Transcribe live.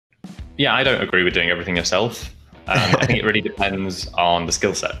Yeah, I don't agree with doing everything yourself. I think it really depends on the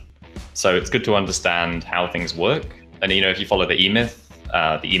skill set. So it's good to understand how things work. And, if you follow the E-Myth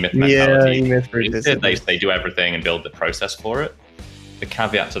Yeah, mentality, email for this. they do everything and build the process for it. The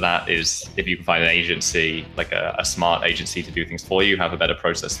caveat to that is if you can find an agency, like a smart agency to do things for you, have a better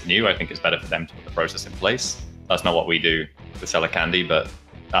process than you, I think it's better for them to put the process in place. That's not what we do with Seller Candy, but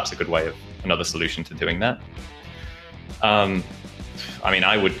that's a good way of another solution to doing that.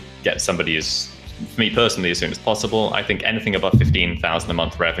 I would get somebody for me personally, as soon as possible. I think anything above 15,000 a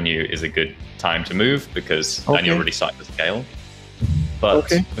month revenue is a good time to move because then you're really starting to scale. But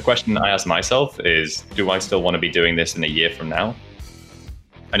the question I ask myself is, do I still want to be doing this in a year from now?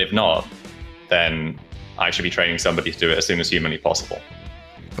 And if not, then I should be training somebody to do it as soon as humanly possible.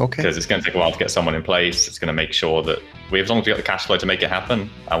 Because it's going to take a while to get someone in place. It's going to make sure that as long as we got the cash flow to make it happen,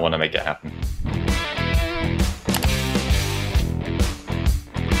 I want to make it happen.